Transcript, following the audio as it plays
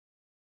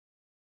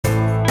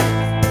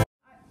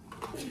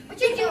What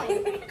you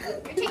doing?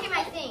 You're taking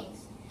my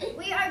things.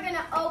 We are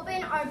gonna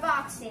open our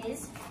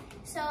boxes.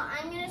 So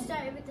I'm gonna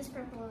start with this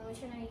purple one. Which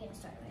one are you gonna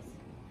start with?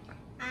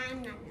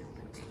 I'm not gonna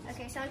open this.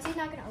 Okay, Santi's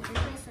not gonna open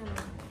this one.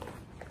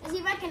 Let's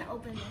see if I can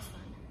open this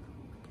one.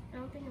 I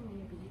don't think I'm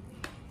gonna be.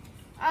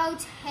 Oh,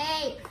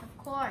 tape, of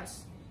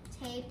course.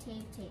 Tape.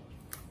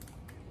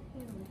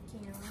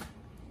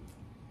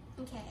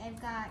 Okay,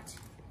 I've got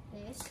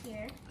this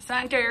here.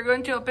 Santa, you're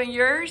going to open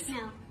yours?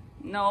 No.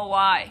 No,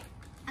 why?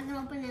 I'm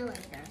gonna open it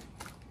later.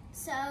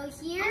 So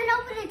here, I'm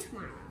gonna open it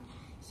tomorrow.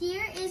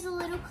 here is a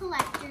little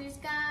collector's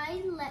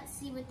guide. Let's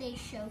see what they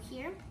show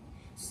here.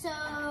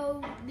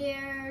 So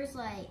there's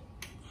like,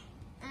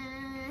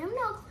 I don't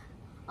know.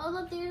 Oh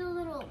look, there's a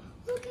little,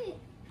 look at it.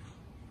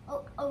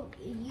 Oh,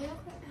 unicorn.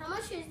 How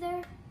much is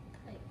there?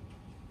 Like,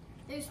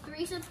 there's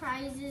 3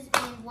 surprises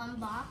in one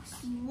box.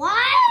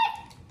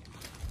 What?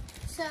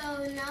 So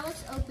now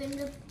let's open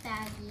the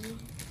baggie.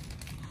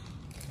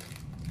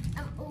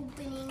 I'm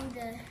opening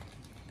the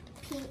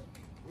pink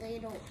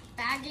little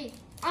baggie.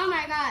 Oh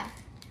my god.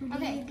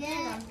 Okay, there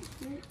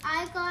you go.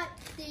 I got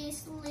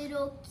this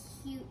little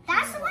cute.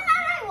 That's the one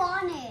that I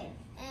wanted.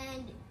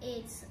 And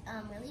it's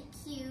really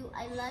cute.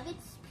 I love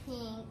its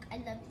pink. I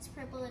love its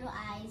purple little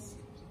eyes.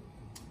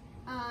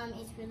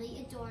 It's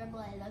really adorable.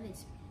 I love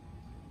its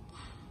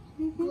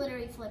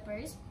glittery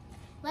flippers.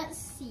 Let's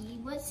see.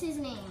 What's his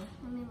name?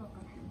 Let me look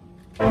on him.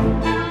 Okay,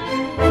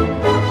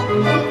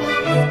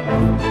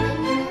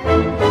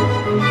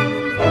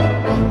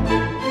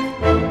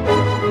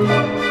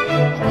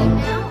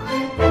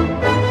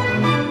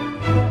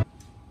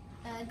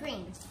 now I'm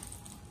green.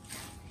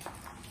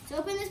 So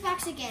open this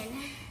box again.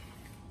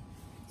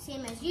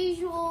 Same as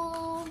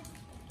usual.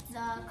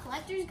 The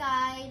collector's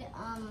guide.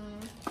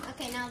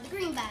 Okay, now the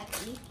green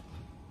baggie.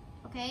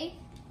 Okay.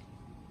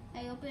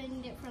 I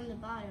opened it from the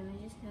bottom.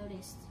 I just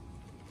noticed.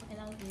 Okay,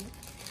 that was green.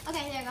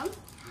 Okay, there you go.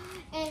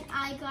 And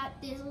I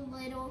got this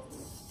little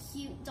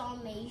cute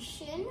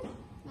Dalmatian.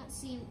 Let's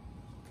see.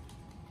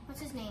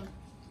 What's his name?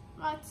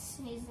 What's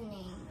his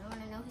name? I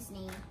want to know his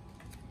name.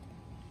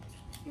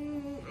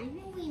 I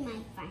think we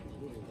might find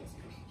him in this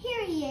one.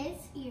 Here he is.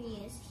 Here he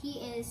is. He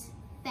is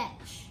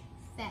Fetch.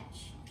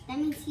 Fetch. Let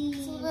me see.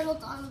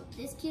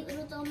 This cute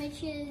little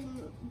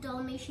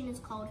Dalmatian is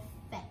called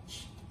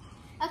Fetch.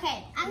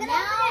 Okay, I'm gonna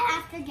now open it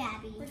after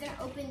Gabby. we're gonna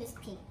open this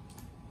pink.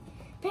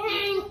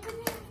 Pink.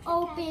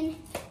 Open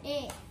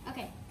it.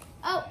 Okay.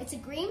 Oh, it's a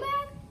green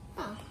bag?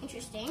 Oh,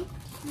 interesting.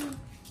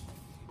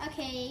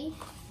 Okay.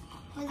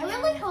 I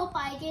really hope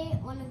I get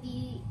one of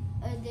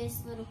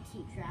this little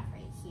cute giraffe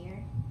right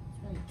here. It's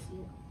really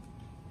cute.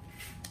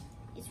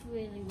 It's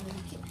really,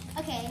 really cute.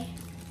 Okay.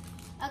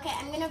 Okay,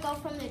 I'm gonna go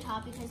from the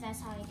top because that's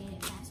how I did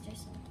it faster.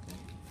 So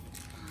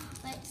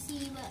let's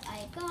see what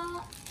I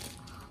got.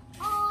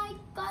 Oh, I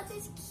got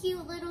this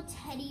cute little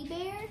teddy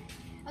bear.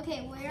 Okay,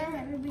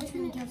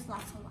 Everybody gives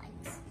lots of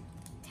likes.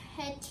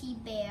 Teddy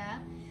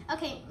bear.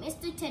 Okay,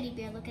 Mr. Teddy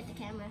Bear, look at the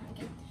camera.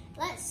 Okay,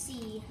 let's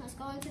see. Let's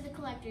go into the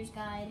collector's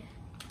guide.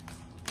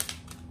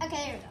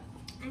 Okay, there we go.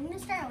 I'm gonna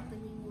start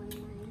opening one of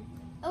mine.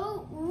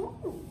 Oh,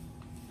 ooh.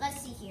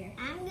 Let's see here.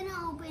 I'm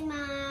gonna open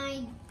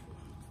my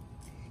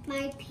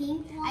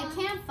pink one. I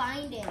can't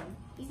find him.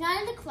 He's not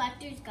in the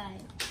collector's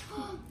guide.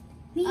 Oh,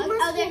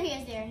 there he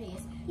is. There he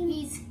is.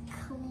 He's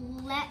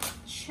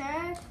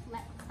Fletcher.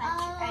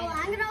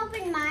 I'm gonna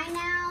open mine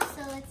now.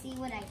 So let's see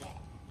what I get.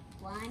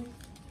 1,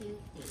 2,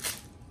 3.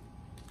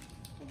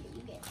 What did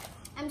you get?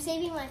 I'm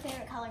saving my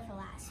favorite color for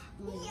last.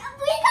 Yeah,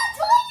 we got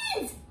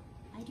twins.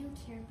 I do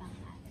care about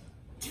that.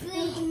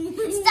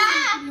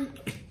 Stop.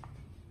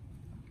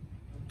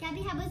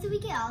 Gabby, how about we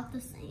get all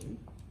the same?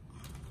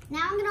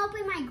 Now I'm gonna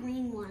open my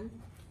green one.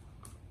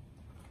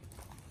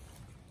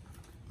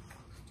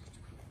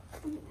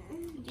 Do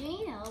you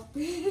need help?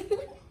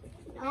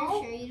 No. Are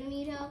you sure you don't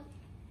need help?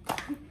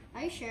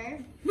 Are you sure?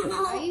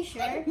 No. Are you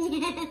sure?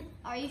 Yes.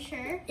 Are you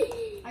sure?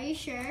 Are you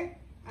sure?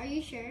 Are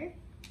you sure?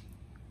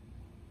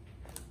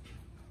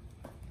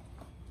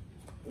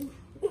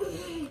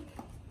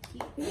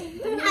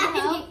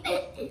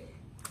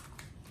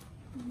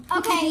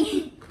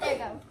 Okay, there you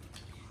go.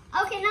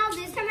 Okay, now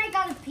this time I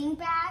got a pink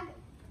bag.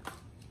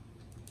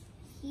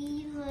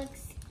 He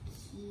looks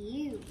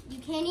cute. You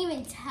can't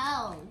even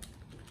tell.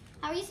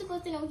 How are you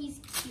supposed to know he's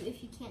cute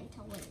if you can't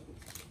tell what it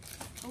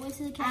is? I went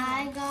to the camera.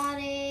 I got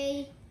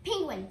a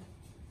penguin.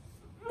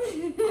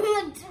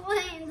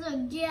 twins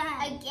again.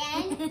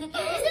 Again?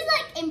 This is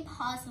like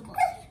impossible.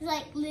 It's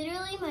like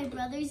literally my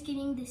brother's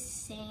getting the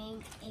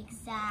same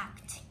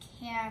exact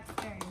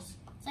characters.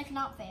 It's like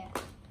not fair.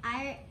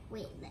 I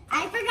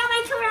forgot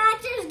my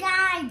collector's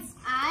guides.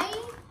 I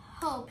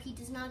hope he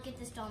does not get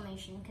this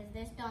Dalmatian because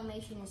this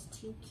Dalmatian is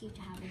too cute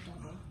to have a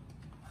double.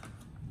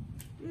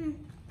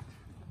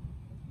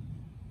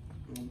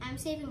 I'm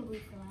saving blue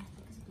for last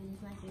because blue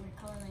is my favorite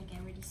color, like I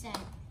already said.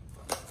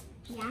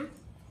 Yeah.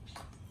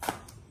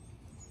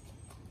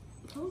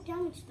 Don't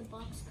damage the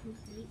box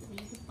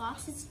completely. The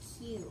box is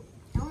cute.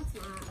 No, it's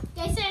not.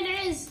 Yes, it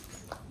is.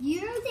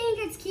 You think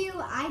it's cute?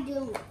 I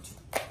don't.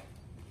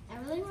 I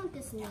really want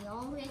this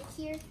nail right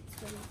here.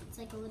 It's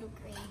like a little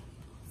gray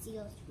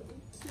seal.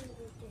 It's really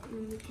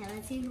cute. Okay,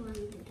 let's see who I'm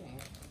gonna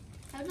get.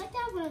 I would like to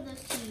have one of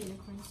those 2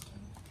 unicorns too.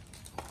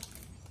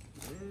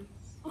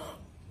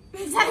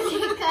 Santi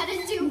got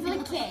a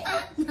duplicate.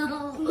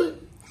 No.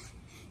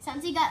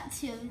 Santi got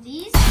 2 of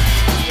these.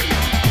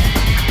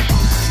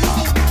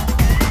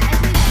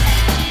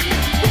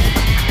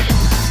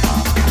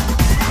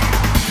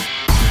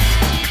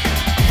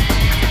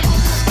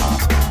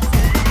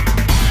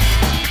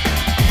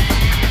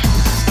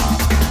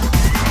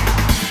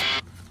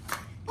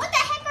 What the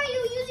heck are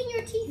you using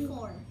your teeth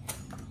for?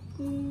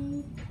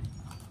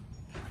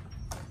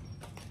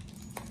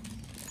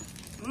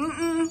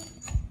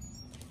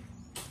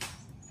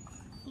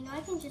 You know,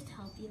 I can just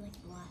help you like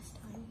the last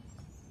time.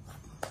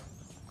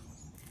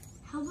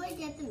 How do I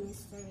get the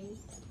mystery?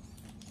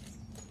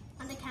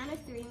 On the count of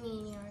 3, me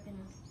and you are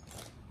gonna.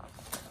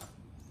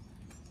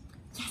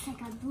 Yes, I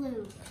got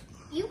blue.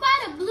 You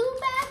got a blue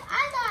bag?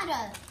 I got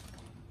a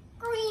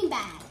green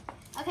bag.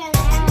 Okay, on the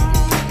count of 3.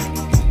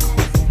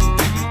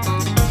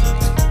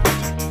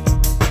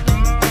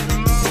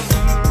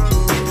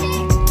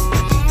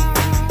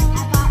 I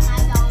got my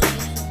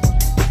domination.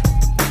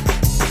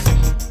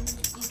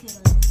 You can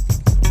go.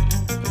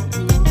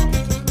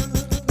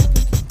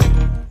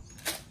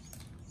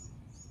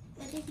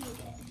 What did you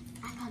get?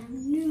 I got a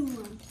new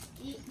one.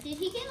 Did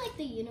he get like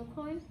the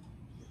unicorn?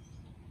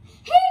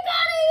 He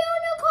got a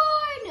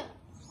unicorn!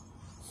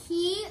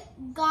 He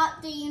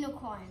got the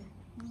unicorn.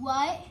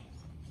 What?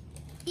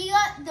 He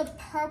got the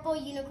purple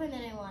unicorn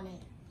that I wanted.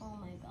 Oh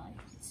my god.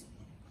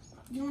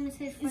 You want to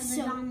switch for the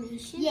So-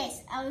 Dalmatian?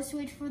 Yes, I will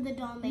switch for the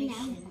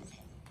Dalmatian.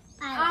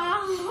 No.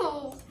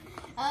 Ow!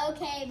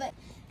 Okay, but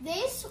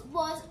this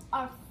was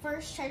our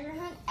first treasure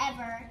hunt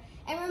ever.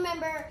 And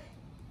remember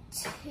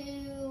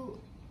to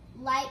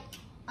like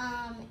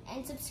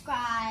and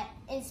subscribe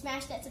and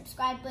smash that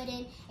subscribe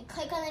button and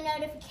click on the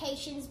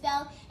notifications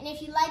bell. And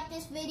if you like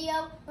this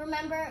video,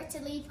 remember to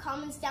leave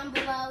comments down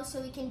below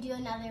so we can do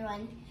another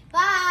one.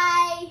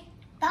 Bye!